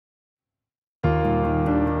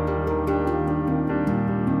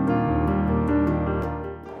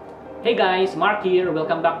Hey guys, Mark here.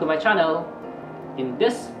 Welcome back to my channel. In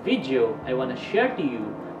this video, I want to share to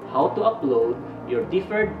you how to upload your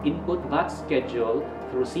deferred input VAT schedule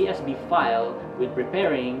through CSV file when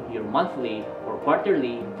preparing your monthly or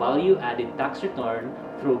quarterly value-added tax return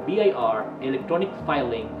through BIR electronic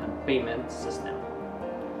filing and payment system.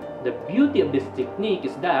 The beauty of this technique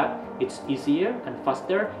is that it's easier and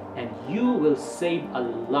faster, and you will save a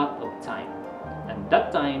lot of time. And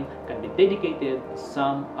that time can be dedicated to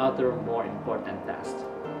some other more important tasks.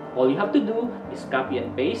 All you have to do is copy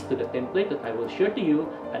and paste to the template that I will share to you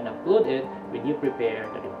and upload it when you prepare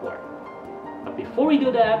the report. But before we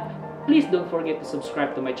do that, please don't forget to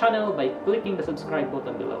subscribe to my channel by clicking the subscribe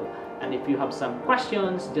button below. And if you have some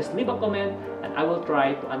questions, just leave a comment and I will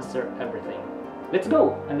try to answer everything. Let's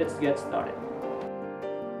go and let's get started.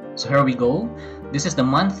 So here we go. This is the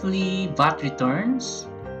monthly VAT returns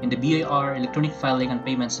in the BIR Electronic Filing and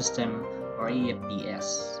Payment System, or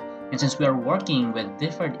EFPS. And since we are working with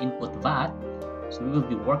deferred input VAT, so we will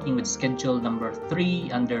be working with schedule number 3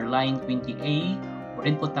 under line 20A, or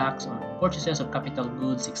input tax on purchases of capital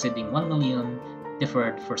goods exceeding 1 million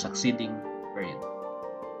deferred for succeeding period.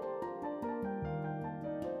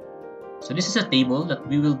 So this is a table that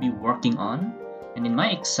we will be working on. And in my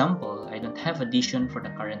example, I don't have addition for the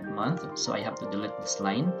current month, so I have to delete this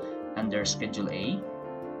line under Schedule A.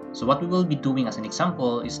 So what we will be doing as an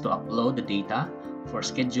example is to upload the data for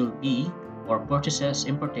Schedule B, or purchases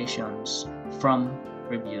importations from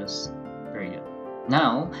previous period.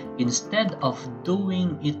 Now, instead of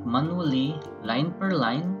doing it manually line per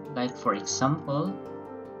line, like for example,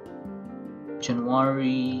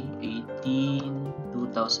 January 18,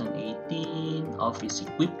 2018, office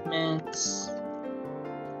equipments,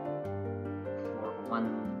 1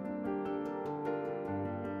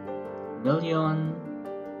 million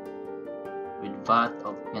with VAT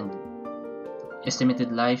of and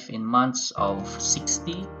estimated life in months of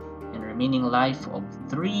 60 and remaining life of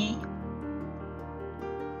 3,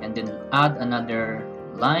 and then add another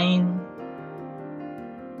line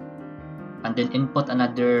and then input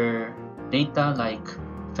another data like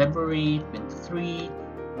February 23,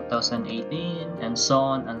 2018, and so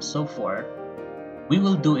on and so forth. We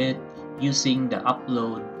will do it using the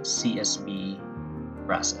upload CSV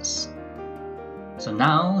process. So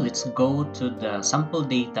now let's go to the sample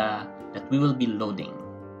data that we will be loading.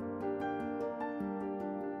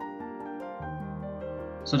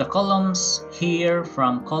 So the columns here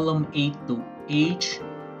from column A to H,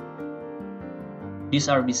 these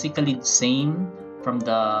are basically the same from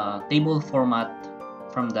the table format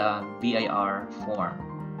from the BIR form.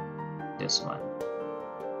 This one.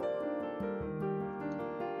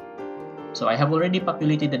 So I have already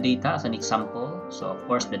populated the data as an example. So of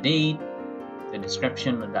course the date, the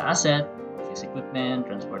description of the asset, office equipment,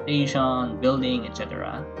 transportation, building,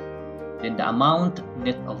 etc. Then the amount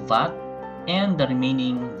net of VAT and the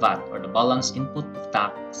remaining VAT, or the balance input of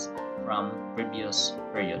tax from previous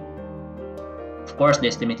period. Of course, the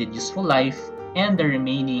estimated useful life and the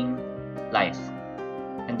remaining life.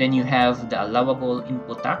 And then you have the allowable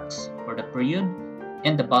input tax for the period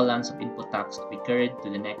and the balance of input tax to be carried to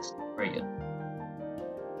the next period.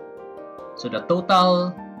 So the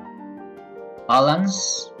total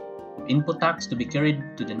balance of input tax to be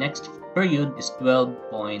carried to the next period is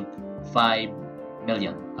 12.5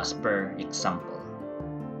 million as per example.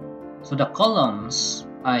 So the columns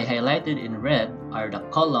I highlighted in red are the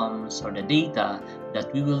columns or the data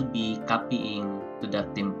that we will be copying to the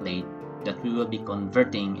template that we will be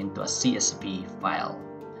converting into a CSV file.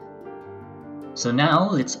 So now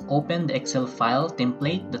let's open the Excel file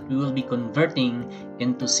template that we will be converting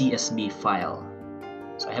into CSV file.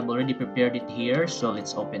 So I have already prepared it here, so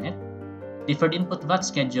let's open it. Deferred input VAT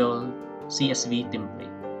schedule CSV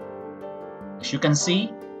template. As you can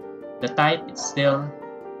see, the type is still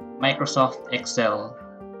Microsoft Excel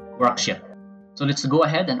worksheet. So let's go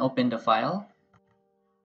ahead and open the file.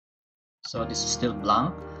 So this is still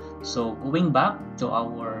blank. So going back to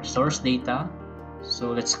our source data,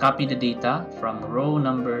 so let's copy the data from row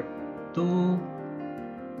number 2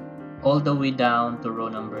 all the way down to row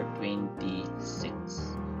number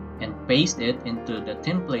 26 and paste it into the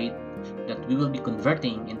template that we will be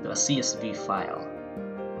converting into a CSV file.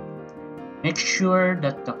 Make sure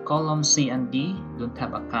that the column C and D don't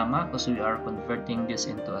have a comma because we are converting this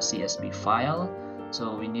into a CSV file.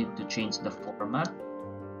 So we need to change the format,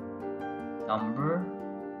 number,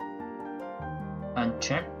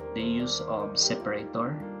 uncheck the use of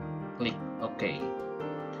separator, click OK.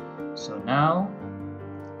 So now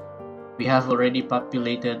we have already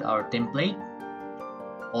populated our template.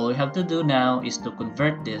 All we have to do now is to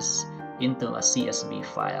convert this into a CSV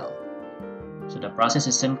file. So the process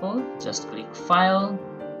is simple. Just click File,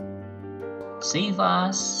 Save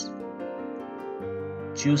As,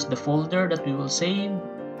 choose the folder that we will save,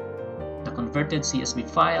 the converted CSV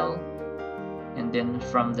file, and then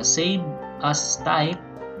from the Save As type,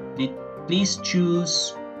 please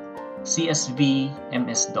choose CSV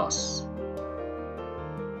MS-DOS.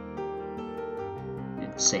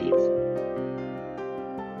 Then save.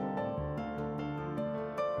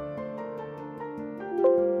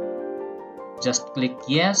 Just click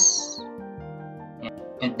Yes.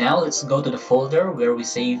 And now let's go to the folder where we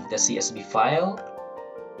save the CSV file.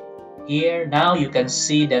 Here, now you can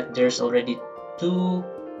see that there's already two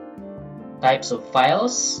types of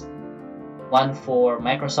files. One for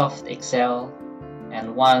Microsoft Excel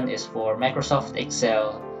and one is for Microsoft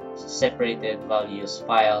Excel separated values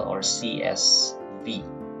file, or CSV.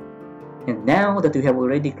 And now that we have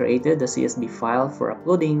already created the CSV file for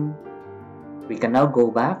uploading, we can now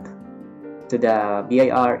go back to the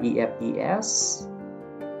BIR-EFES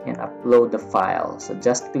and upload the file. So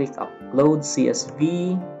just click Upload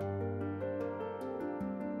CSV,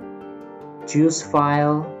 choose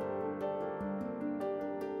File,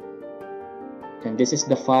 and this is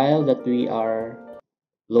the file that we are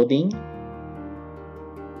loading.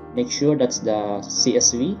 Make sure that's the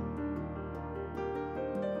CSV.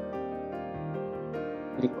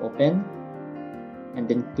 Click Open and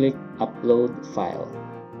then click Upload File.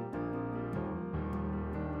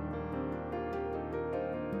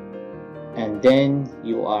 And then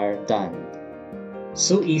you are done.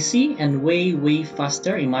 So easy and way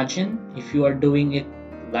faster. Imagine if you are doing it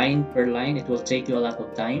line per line, it will take you a lot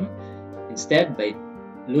of time. Instead, by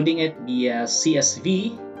loading it via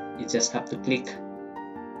CSV, you just have to click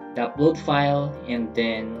the upload file and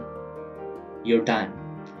then you're done.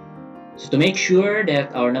 So to make sure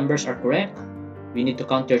that our numbers are correct, we need to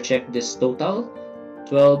counter check this total,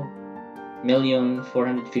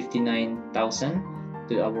 12,459,000,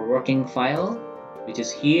 to our working file, which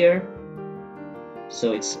is here.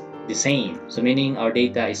 So it's the same, so meaning our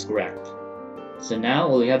data is correct. So now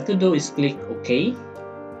all you have to do is click OK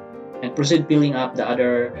and proceed filling up the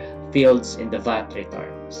other fields in the VAT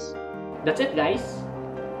returns. That's it, guys.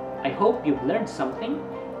 I hope you've learned something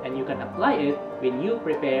and you can apply it when you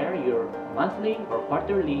prepare your monthly or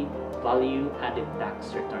quarterly value-added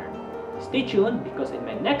tax return. Stay tuned, because in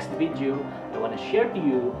my next video, I want to share to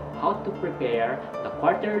you how to prepare the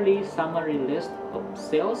quarterly summary list of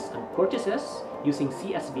sales and purchases using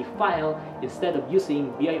CSV file instead of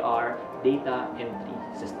using BIR data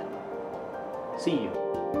entry system. See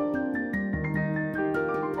you.